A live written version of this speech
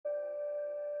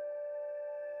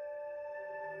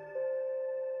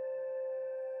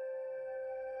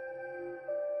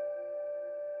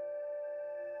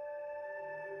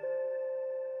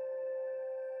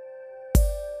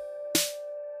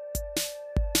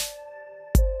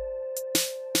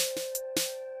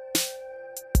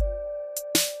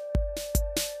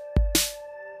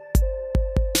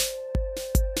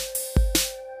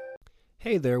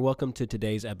Hey there, welcome to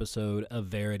today's episode of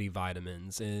Verity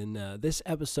Vitamins. In this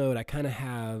episode, I kind of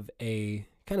have a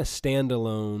kind of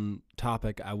standalone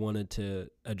topic I wanted to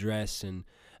address, and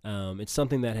it's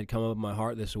something that had come up in my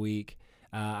heart this week.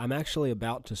 I'm actually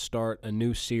about to start a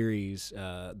new series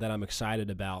that I'm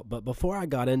excited about, but before I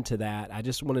got into that, I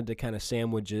just wanted to kind of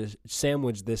sandwich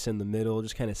this in the middle,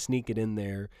 just kind of sneak it in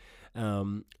there.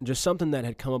 Just something that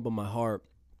had come up in my heart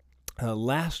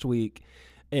last week.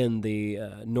 In the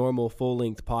normal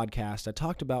full-length podcast, I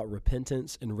talked about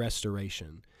repentance and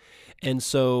restoration. And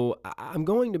so I'm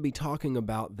going to be talking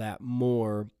about that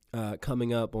more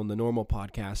coming up on the normal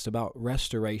podcast about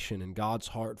restoration and God's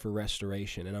heart for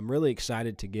restoration. And I'm really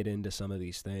excited to get into some of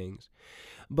these things.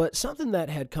 But something that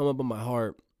had come up in my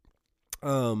heart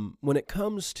when it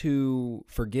comes to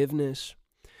forgiveness,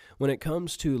 when it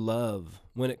comes to love,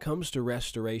 when it comes to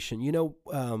restoration, we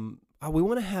want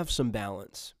to have some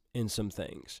balance in some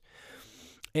things.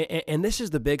 And this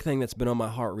is the big thing that's been on my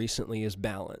heart recently is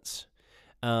balance.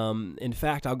 In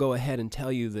fact, I'll go ahead and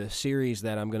tell you the series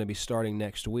that I'm going to be starting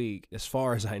next week, as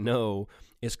far as I know,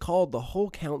 is called The Whole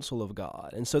Counsel of God.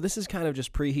 And so this is kind of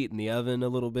just preheating the oven a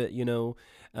little bit,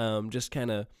 just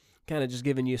kind of just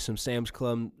giving you some Sam's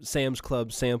Club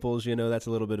samples, that's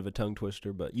a little bit of a tongue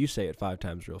twister, but you say it 5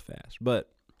 times real fast. But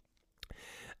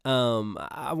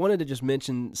I wanted to just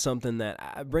mention something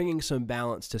that bringing some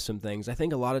balance to some things. I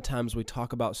think a lot of times we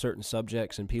talk about certain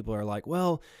subjects and people are like,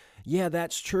 well, yeah,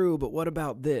 that's true, but what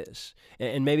about this?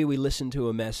 And maybe we listen to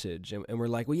a message and we're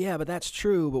like, well, yeah, but that's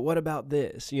true, but what about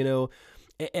this?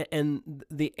 And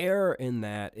the error in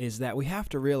that is that we have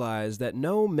to realize that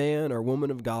no man or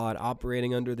woman of God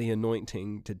operating under the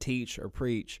anointing to teach or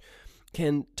preach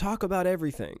can talk about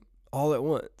everything all at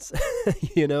once.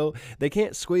 They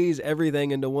can't squeeze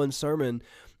everything into one sermon.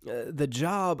 The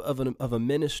job of a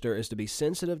minister is to be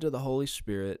sensitive to the Holy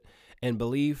Spirit and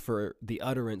believe for the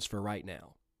utterance for right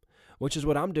now, which is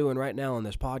what I'm doing right now on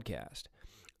this podcast.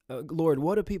 Lord,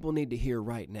 what do people need to hear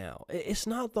right now? It's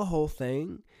not the whole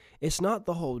thing. It's not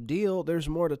the whole deal. There's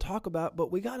more to talk about,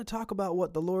 but we got to talk about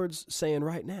what the Lord's saying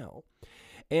right now.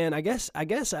 And I guess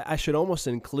I should almost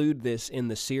include this in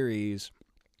the series,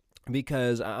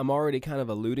 because I'm already kind of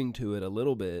alluding to it a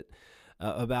little bit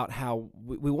about how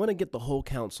we want to get the whole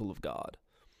counsel of God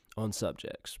on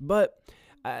subjects. But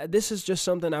this is just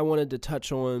something I wanted to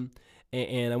touch on,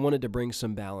 and I wanted to bring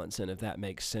some balance in, if that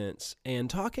makes sense. And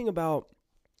talking about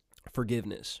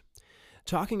forgiveness,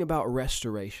 talking about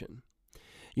restoration.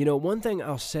 One thing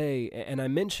I'll say, and I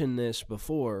mentioned this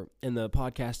before in the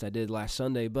podcast I did last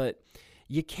Sunday, but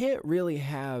you can't really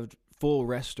have full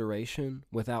restoration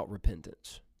without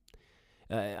repentance.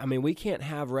 We can't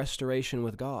have restoration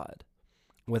with God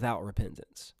without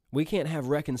repentance. We can't have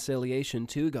reconciliation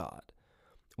to God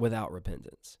without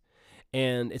repentance.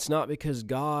 And it's not because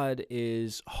God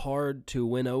is hard to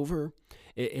win over.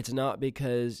 It's not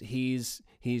because he's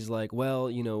like,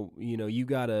 well, you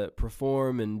got to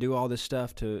perform and do all this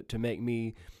stuff to make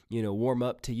me, warm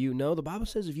up to you. No, the Bible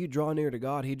says if you draw near to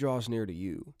God, he draws near to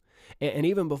you. And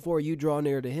even before you draw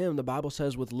near to him, the Bible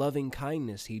says with loving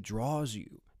kindness, he draws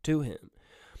you to him.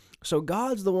 So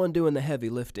God's the one doing the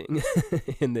heavy lifting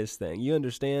in this thing. You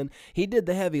understand? He did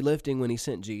the heavy lifting when he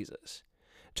sent Jesus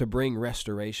to bring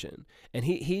restoration. And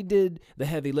he did the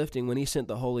heavy lifting when he sent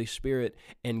the Holy Spirit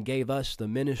and gave us the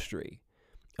ministry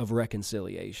of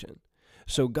reconciliation.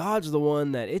 So God's the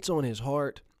one that it's on his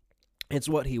heart. It's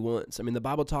what he wants. The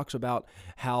Bible talks about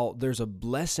how there's a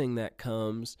blessing that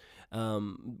comes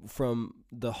from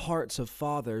the hearts of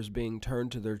fathers being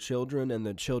turned to their children and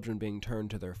the children being turned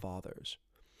to their fathers.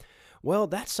 Well,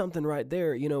 that's something right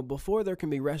there. Before there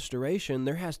can be restoration,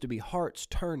 there has to be hearts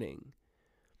turning.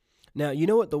 Now, you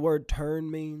know what the word turn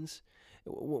means?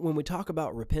 When we talk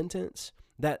about repentance,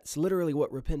 that's literally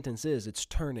what repentance is. It's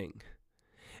turning.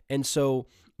 And so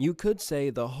you could say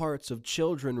the hearts of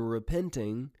children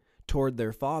repenting toward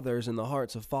their fathers and the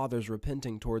hearts of fathers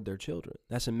repenting toward their children.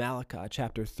 That's in Malachi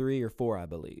chapter 3 or 4, I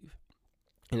believe.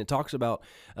 And it talks about,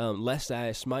 lest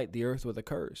I smite the earth with a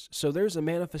curse. So there's a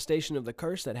manifestation of the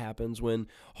curse that happens when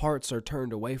hearts are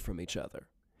turned away from each other.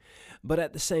 But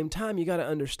at the same time, you got to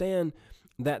understand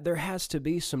that there has to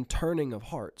be some turning of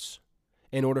hearts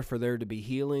in order for there to be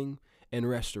healing and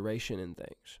restoration in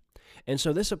things. And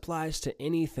so this applies to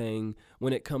anything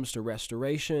when it comes to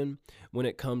restoration, when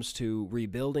it comes to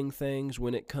rebuilding things,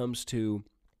 when it comes to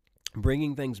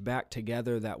bringing things back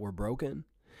together that were broken.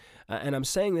 And I'm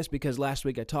saying this because last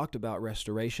week I talked about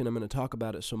restoration. I'm going to talk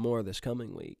about it some more this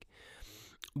coming week.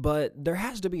 But there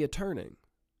has to be a turning.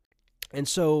 And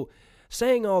so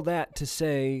saying all that to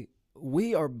say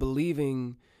we are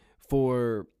believing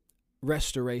for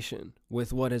restoration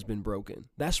with what has been broken.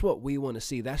 That's what we want to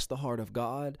see. That's the heart of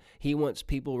God. He wants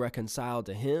people reconciled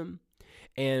to Him,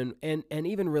 and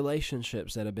even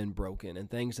relationships that have been broken and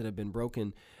things that have been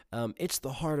broken. It's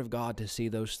the heart of God to see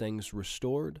those things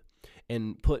restored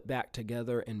and put back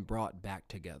together and brought back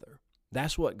together.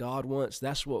 That's what God wants.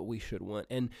 That's what we should want.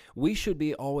 And we should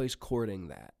be always courting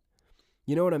that.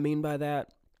 You know what I mean by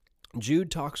that?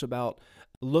 Jude talks about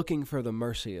looking for the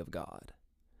mercy of God.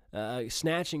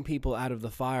 Snatching people out of the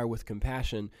fire with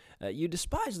compassion. You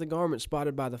despise the garment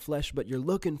spotted by the flesh, but you're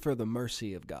looking for the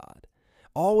mercy of God.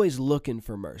 Always looking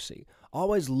for mercy.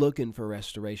 Always looking for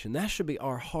restoration. That should be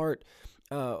our heart.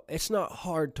 It's not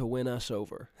hard to win us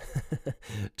over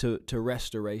to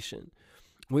restoration.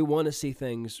 We want to see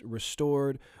things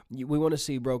restored. We want to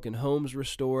see broken homes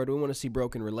restored. We want to see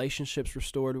broken relationships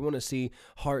restored. We want to see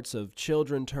hearts of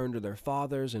children turn to their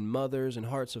fathers and mothers, and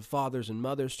hearts of fathers and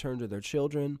mothers turn to their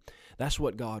children. That's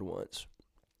what God wants.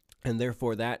 And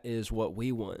therefore, that is what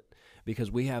we want,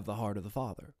 because we have the heart of the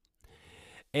Father.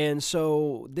 And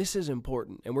so this is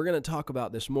important, and we're going to talk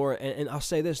about this more. And I'll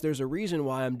say this, there's a reason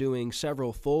why I'm doing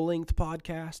several full-length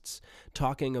podcasts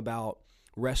talking about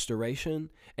restoration,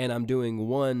 and I'm doing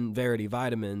one Verity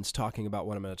Vitamins talking about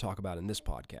what I'm going to talk about in this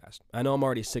podcast. I know I'm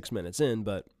already 6 minutes in,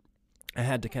 but I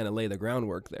had to kind of lay the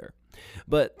groundwork there.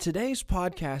 But today's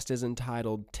podcast is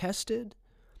entitled Tested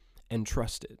and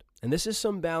Trusted. And this is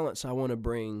some balance I want to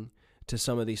bring to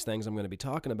some of these things I'm going to be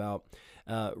talking about.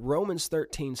 Romans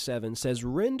 13:7 says,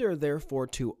 "Render therefore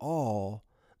to all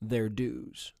their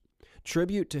dues.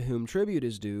 Tribute to whom tribute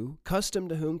is due, custom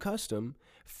to whom custom,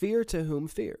 fear to whom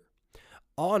fear,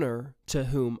 honor to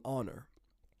whom honor."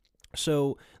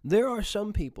 So there are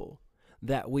some people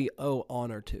that we owe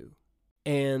honor to,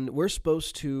 and we're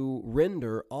supposed to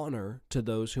render honor to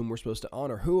those whom we're supposed to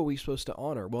honor. Who are we supposed to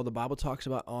honor? Well, the Bible talks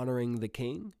about honoring the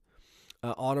king,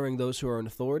 honoring those who are in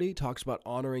authority, talks about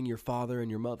honoring your father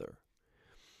and your mother,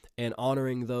 and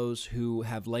honoring those who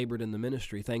have labored in the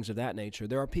ministry, things of that nature.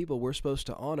 There are people we're supposed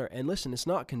to honor, and listen, it's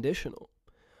not conditional.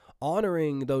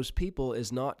 Honoring those people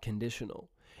is not conditional.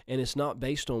 And it's not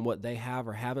based on what they have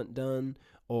or haven't done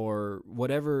or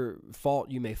whatever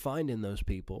fault you may find in those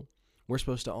people. We're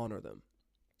supposed to honor them.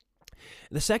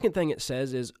 The second thing it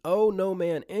says is, "Owe no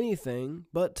man anything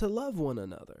but to love one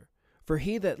another. For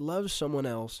he that loves someone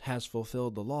else has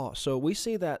fulfilled the law." So we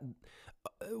see that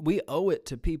we owe it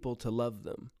to people to love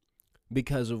them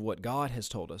because of what God has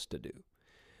told us to do.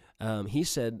 He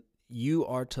said, you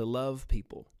are to love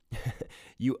people.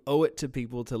 You owe it to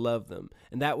people to love them.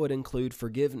 And that would include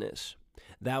forgiveness.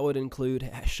 That would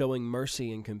include showing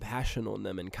mercy and compassion on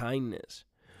them and kindness.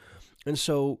 And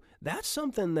so that's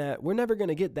something that we're never going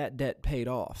to get that debt paid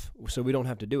off, so we don't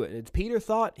have to do it. Peter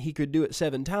thought he could do it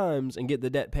 7 times and get the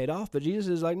debt paid off, but Jesus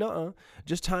is like, no,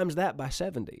 just times that by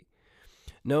 70.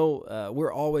 No,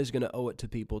 we're always going to owe it to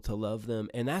people to love them,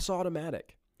 and that's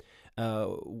automatic.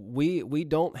 We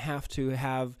don't have to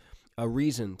have a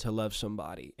reason to love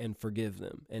somebody and forgive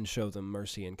them and show them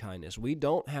mercy and kindness. We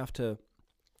don't have to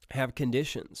have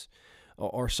conditions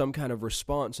or some kind of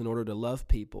response in order to love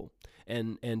people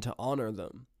and to honor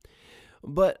them.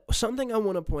 But something I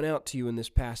want to point out to you in this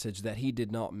passage that he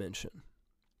did not mention,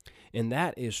 and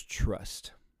that is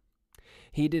trust.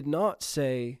 He did not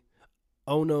say,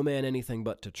 "Owe no man anything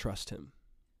but to trust him."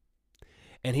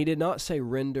 And he did not say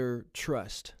render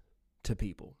trust to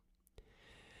people.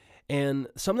 And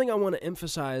something I want to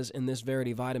emphasize in this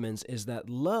Verity Vitamins is that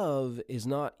love is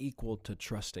not equal to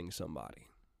trusting somebody.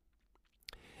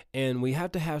 And we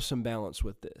have to have some balance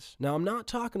with this. Now, I'm not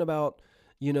talking about,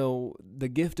 the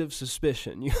gift of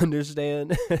suspicion. You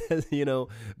understand?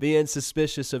 Being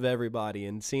suspicious of everybody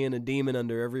and seeing a demon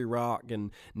under every rock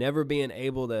and never being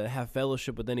able to have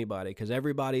fellowship with anybody because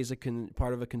everybody's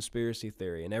part of a conspiracy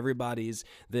theory and everybody's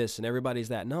this and everybody's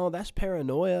that. No, that's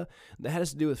paranoia. That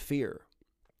has to do with fear.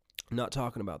 I'm not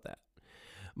talking about that.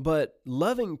 But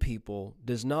loving people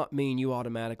does not mean you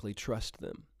automatically trust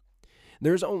them.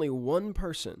 There's only one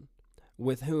person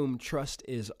with whom trust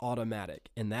is automatic,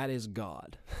 and that is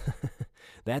God.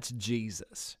 That's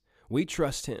Jesus. We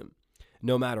trust him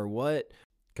no matter what,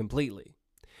 completely.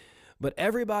 But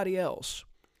everybody else,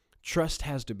 trust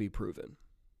has to be proven.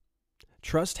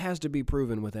 Trust has to be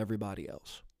proven with everybody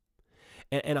else.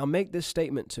 And I'll make this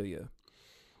statement to you.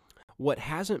 What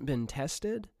hasn't been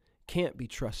tested can't be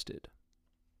trusted.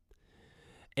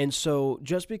 And so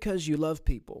just because you love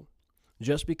people,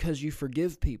 just because you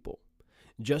forgive people,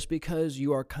 just because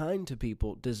you are kind to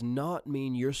people does not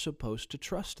mean you're supposed to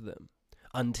trust them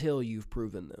until you've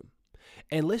proven them.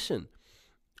 And listen,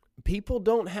 people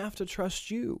don't have to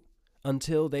trust you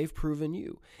until they've proven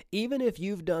you. Even if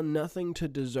you've done nothing to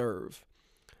deserve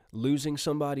losing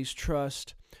somebody's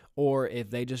trust, or if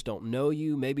they just don't know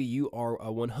you. Maybe you are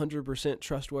a 100%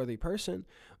 trustworthy person,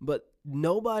 but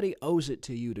nobody owes it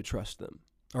to you to trust them,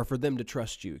 or for them to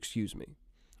trust you, excuse me.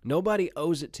 Nobody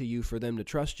owes it to you for them to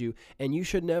trust you, and you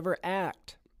should never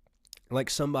act like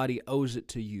somebody owes it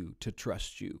to you to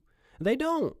trust you. They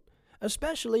don't,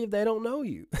 especially if they don't know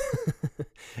you.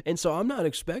 And so I'm not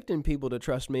expecting people to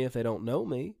trust me if they don't know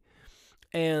me,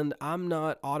 and I'm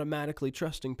not automatically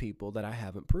trusting people that I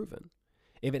haven't proven.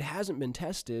 If it hasn't been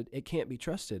tested, it can't be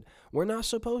trusted. We're not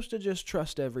supposed to just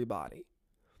trust everybody.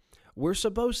 We're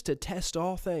supposed to test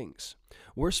all things.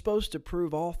 We're supposed to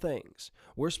prove all things.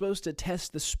 We're supposed to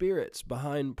test the spirits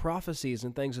behind prophecies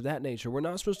and things of that nature. We're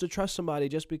not supposed to trust somebody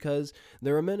just because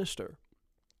they're a minister.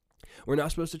 We're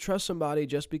not supposed to trust somebody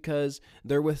just because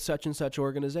they're with such and such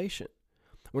organization.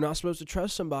 We're not supposed to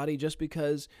trust somebody just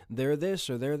because they're this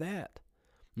or they're that.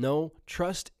 No,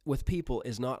 trust with people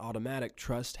is not automatic.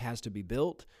 Trust has to be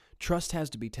built. Trust has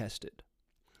to be tested.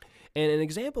 And an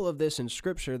example of this in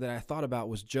Scripture that I thought about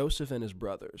was Joseph and his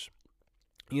brothers.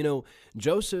 You know,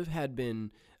 Joseph had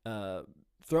been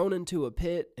thrown into a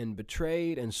pit and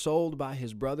betrayed and sold by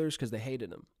his brothers because they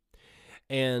hated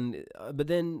him. But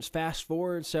then fast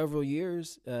forward several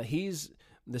years, he's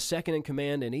the second in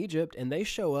command in Egypt, and they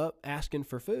show up asking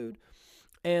for food.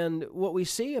 And what we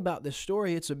see about this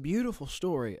story, it's a beautiful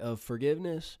story of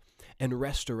forgiveness and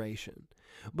restoration.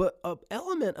 But an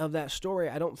element of that story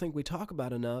I don't think we talk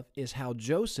about enough is how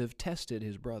Joseph tested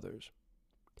his brothers.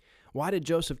 Why did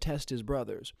Joseph test his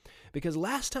brothers? Because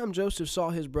last time Joseph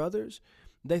saw his brothers,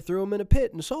 they threw him in a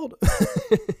pit and sold him.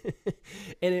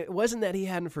 And it wasn't that he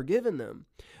hadn't forgiven them,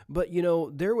 but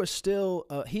there was still,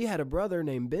 he had a brother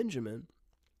named Benjamin,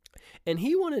 and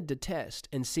he wanted to test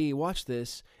and see, watch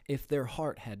this, if their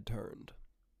heart had turned.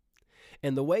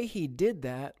 And the way he did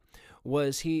that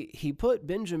was he put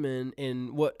Benjamin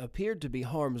in what appeared to be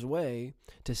harm's way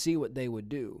to see what they would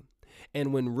do.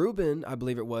 And when Reuben, I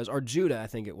believe it was, or Judah, I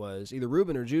think it was, either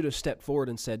Reuben or Judah stepped forward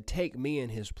and said, "Take me in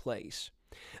his place,"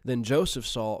 then Joseph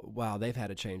saw, wow, they've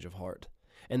had a change of heart.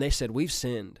 And they said, "We've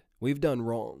sinned. We've done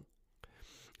wrong."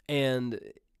 And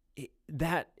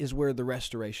that is where the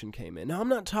restoration came in. Now, I'm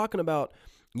not talking about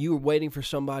you waiting for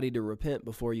somebody to repent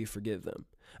before you forgive them.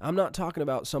 I'm not talking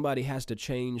about somebody has to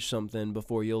change something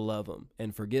before you'll love them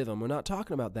and forgive them. We're not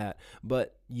talking about that.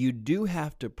 But you do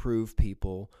have to prove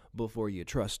people before you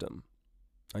trust them.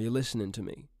 Are you listening to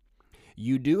me?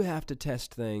 You do have to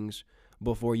test things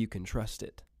before you can trust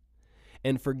it.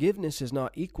 And forgiveness is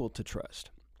not equal to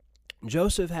trust.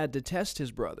 Joseph had to test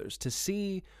his brothers to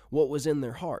see what was in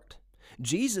their heart.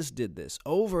 Jesus did this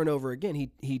over and over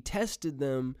again. He tested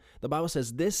them. The Bible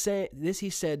says this he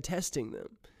said, testing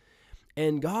them.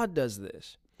 And God does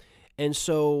this. And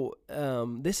so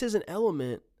this is an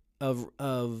element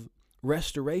of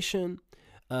restoration,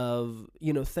 of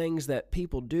things that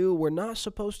people do. We're not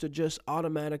supposed to just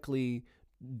automatically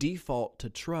default to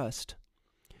trust,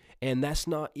 and that's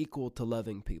not equal to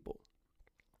loving people.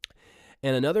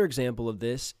 And another example of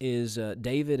this is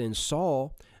David and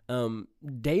Saul.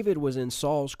 David was in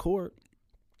Saul's court,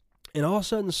 and all of a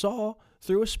sudden Saul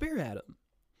threw a spear at him.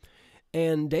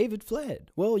 And David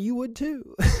fled. Well, you would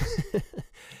too.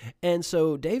 And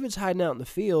so David's hiding out in the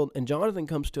field, and Jonathan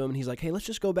comes to him, and he's like, "Hey, let's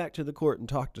just go back to the court and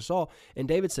talk to Saul." And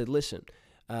David said, "Listen,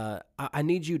 I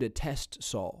need you to test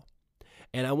Saul.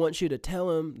 And I want you to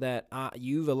tell him that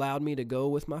you've allowed me to go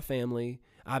with my family.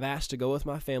 I've asked to go with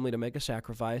my family to make a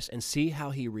sacrifice, and see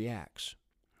how he reacts."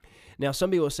 Now,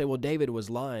 some people say, well, David was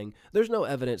lying. There's no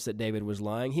evidence that David was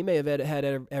lying. He may have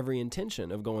had every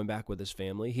intention of going back with his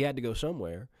family. He had to go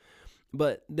somewhere.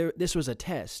 But this was a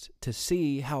test to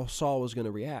see how Saul was going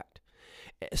to react.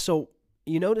 So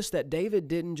you notice that David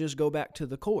didn't just go back to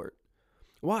the court.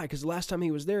 Why? Because the last time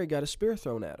he was there, he got a spear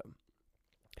thrown at him.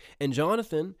 And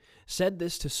Jonathan said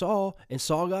this to Saul, and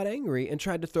Saul got angry and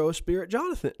tried to throw a spear at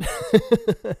Jonathan.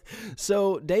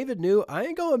 So David knew, I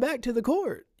ain't going back to the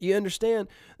court. You understand?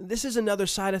 This is another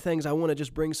side of things I want to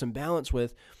just bring some balance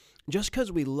with. Just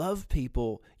because we love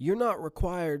people, you're not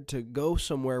required to go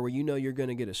somewhere where you know you're going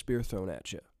to get a spear thrown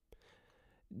at you.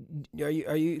 Are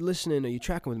you listening? Are you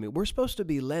tracking with me? We're supposed to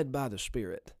be led by the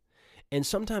Spirit. And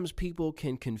sometimes people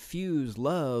can confuse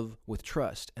love with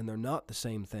trust, and they're not the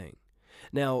same thing.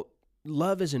 Now,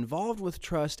 love is involved with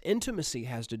trust. Intimacy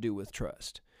has to do with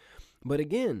trust. But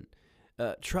again,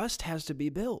 trust has to be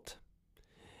built.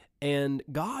 And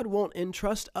God won't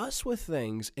entrust us with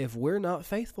things if we're not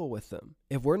faithful with them,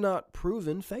 if we're not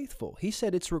proven faithful. He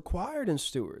said it's required in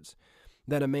stewards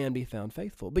that a man be found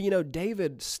faithful. But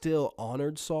David still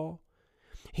honored Saul.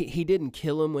 He didn't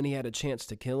kill him when he had a chance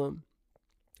to kill him.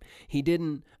 He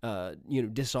didn't,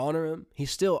 dishonor him. He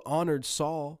still honored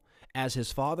Saul as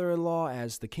his father-in-law,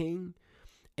 as the king.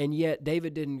 And yet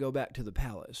David didn't go back to the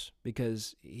palace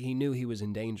because he knew he was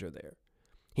in danger there.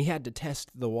 He had to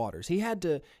test the waters. He had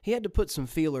to put some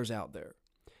feelers out there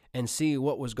and see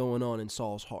what was going on in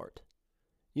Saul's heart.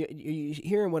 You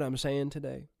hearing what I'm saying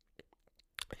today?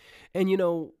 And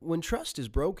when trust is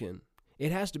broken,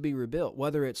 it has to be rebuilt,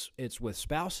 whether it's with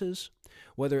spouses,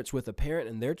 whether it's with a parent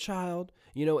and their child.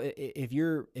 If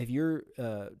your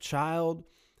child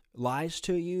lies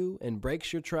to you and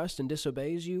breaks your trust and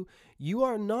disobeys you, you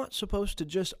are not supposed to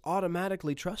just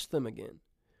automatically trust them again.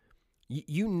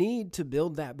 You need to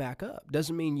build that back up.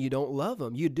 Doesn't mean you don't love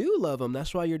them. You do love them.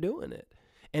 That's why you're doing it.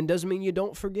 And doesn't mean you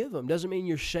don't forgive them. Doesn't mean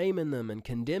you're shaming them and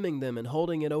condemning them and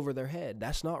holding it over their head.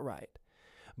 That's not right.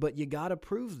 But you got to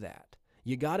prove that.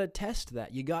 You got to test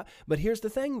that. But here's the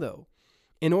thing, though.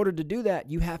 In order to do that,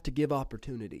 you have to give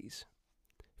opportunities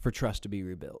for trust to be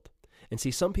rebuilt. And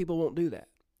see, some people won't do that.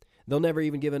 They'll never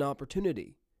even give an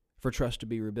opportunity for trust to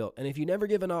be rebuilt. And if you never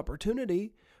give an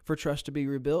opportunity for trust to be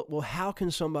rebuilt, well, how can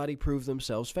somebody prove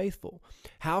themselves faithful?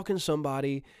 How can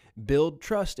somebody build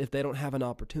trust if they don't have an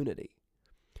opportunity?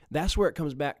 That's where it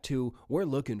comes back to, we're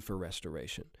looking for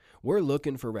restoration. We're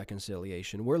looking for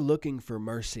reconciliation. We're looking for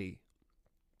mercy.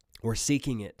 We're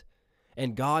seeking it.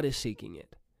 And God is seeking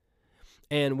it.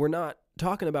 And we're not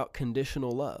talking about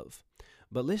conditional love.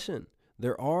 But listen,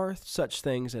 there are such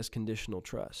things as conditional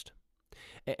trust.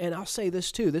 And I'll say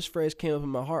this too. This phrase came up in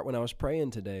my heart when I was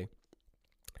praying today.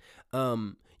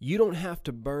 You don't have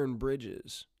to burn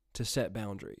bridges to set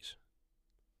boundaries.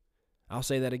 I'll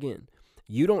say that again.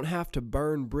 You don't have to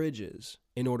burn bridges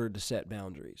in order to set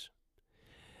boundaries.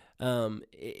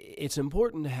 It's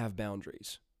important to have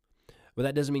boundaries, but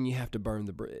that doesn't mean you have to burn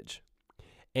the bridge.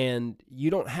 And you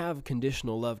don't have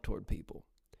conditional love toward people.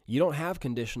 You don't have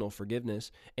conditional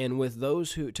forgiveness. And with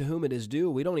those to whom it is due,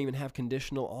 we don't even have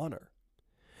conditional honor.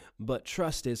 But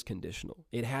trust is conditional.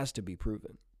 It has to be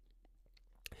proven.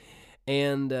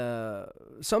 And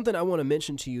something I want to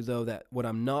mention to you, though, that what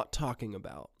I'm not talking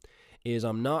about is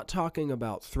I'm not talking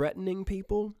about threatening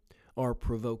people or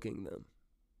provoking them.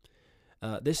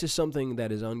 This is something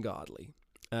that is ungodly.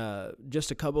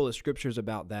 Just a couple of scriptures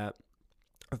about that.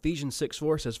 Ephesians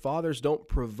 6:4 says, "Fathers, don't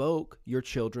provoke your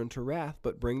children to wrath,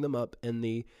 but bring them up in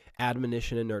the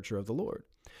admonition and nurture of the Lord."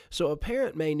 So a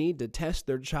parent may need to test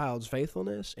their child's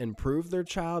faithfulness and prove their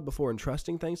child before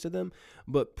entrusting things to them,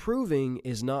 but proving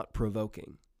is not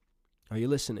provoking. Are you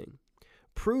listening?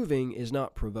 Proving is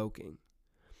not provoking.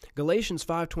 Galatians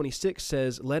 5:26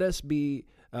 says, "Let us be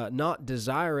not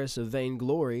desirous of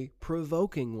vainglory,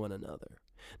 provoking one another."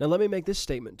 Now let me make this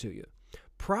statement to you.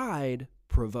 Pride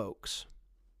provokes.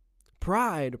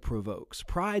 Pride provokes.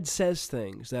 Pride says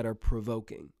things that are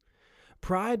provoking.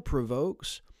 Pride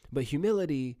provokes, but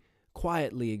humility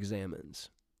quietly examines.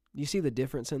 You see the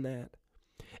difference in that?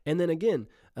 And then again,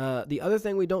 the other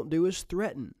thing we don't do is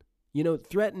threaten.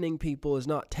 Threatening people is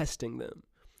not testing them.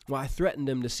 Well, I threatened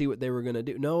them to see what they were going to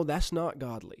do. No, that's not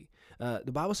godly.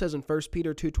 The Bible says in 1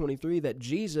 Peter 2:23 that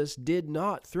Jesus did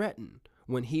not threaten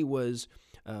when he was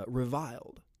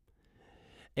reviled.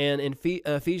 And in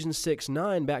Ephesians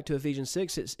 6:9, back to Ephesians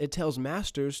 6, it tells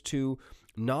masters to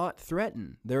not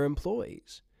threaten their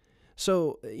employees.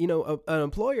 So, an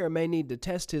employer may need to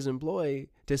test his employee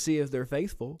to see if they're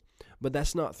faithful, but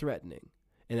that's not threatening,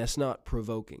 and that's not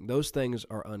provoking. Those things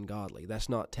are ungodly. That's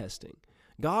not testing.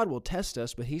 God will test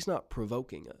us, but he's not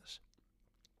provoking us.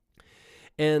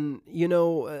 And,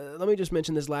 let me just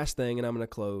mention this last thing, and I'm going to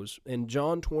close. In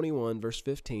John 21, verse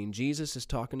 15, Jesus is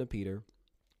talking to Peter,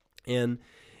 and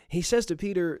he says to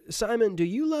Peter, "Simon, do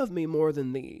you love me more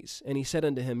than these?" And he said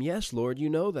unto him, "Yes, Lord, you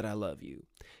know that I love you."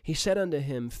 He said unto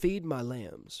him, "Feed my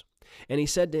lambs." And he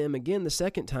said to him again the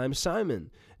second time,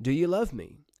 "Simon, do you love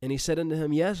me?" And he said unto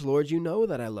him, "Yes, Lord, you know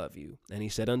that I love you." And he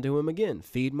said unto him again,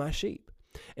 "Feed my sheep."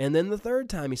 And then the third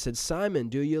time he said, "Simon,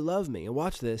 do you love me?" And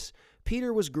watch this.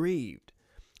 Peter was grieved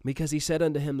because he said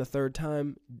unto him the third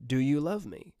time, "Do you love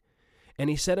me?" And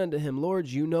he said unto him, "Lord,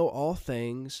 you know all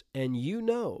things, and you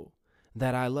know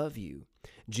that I love you."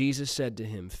 Jesus said to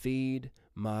him, "Feed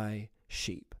my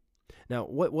sheep." Now,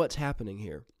 what's happening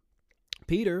here?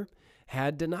 Peter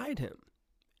had denied him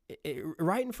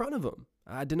right in front of him.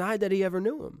 Denied that he ever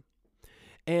knew him.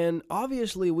 And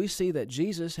obviously, we see that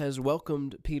Jesus has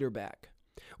welcomed Peter back.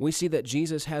 We see that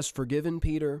Jesus has forgiven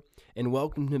Peter and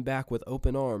welcomed him back with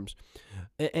open arms.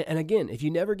 And again, if you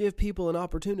never give people an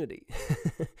opportunity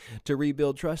to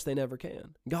rebuild trust, they never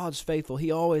can. God's faithful.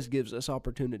 He always gives us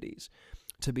opportunities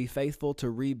to be faithful, to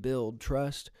rebuild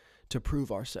trust, to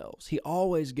prove ourselves. He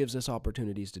always gives us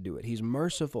opportunities to do it. He's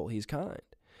merciful. He's kind.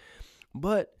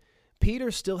 But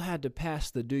Peter still had to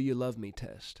pass the "Do you love me"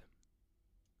 test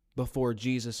before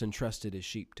Jesus entrusted his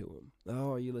sheep to him.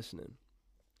 Oh, are you listening?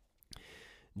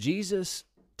 Jesus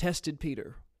tested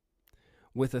Peter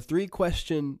with a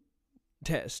 3-question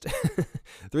test.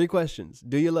 3 questions.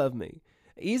 Do you love me?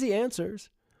 Easy answers.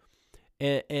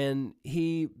 And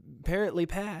he apparently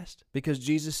passed because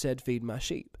Jesus said, feed my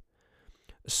sheep.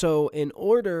 So in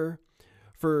order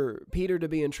for Peter to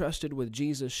be entrusted with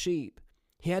Jesus' sheep,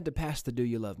 he had to pass the "Do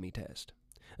you love me" test.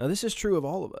 Now, this is true of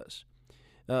all of us.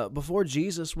 Before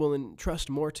Jesus will entrust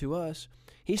more to us,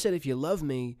 he said, if you love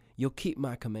me, you'll keep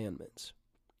my commandments.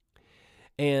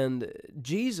 And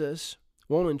Jesus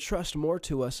won't entrust more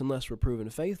to us unless we're proven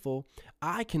faithful.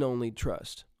 I can only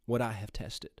trust what I have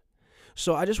tested.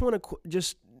 So I just want to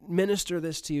just minister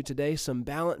this to you today, some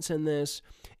balance in this.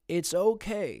 It's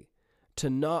okay to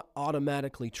not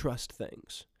automatically trust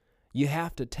things. You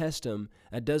have to test them.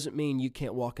 That doesn't mean you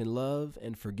can't walk in love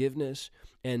and forgiveness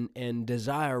and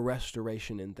desire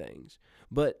restoration in things.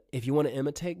 But if you want to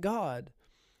imitate God,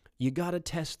 you got to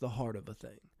test the heart of a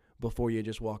thing before you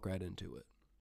just walk right into it.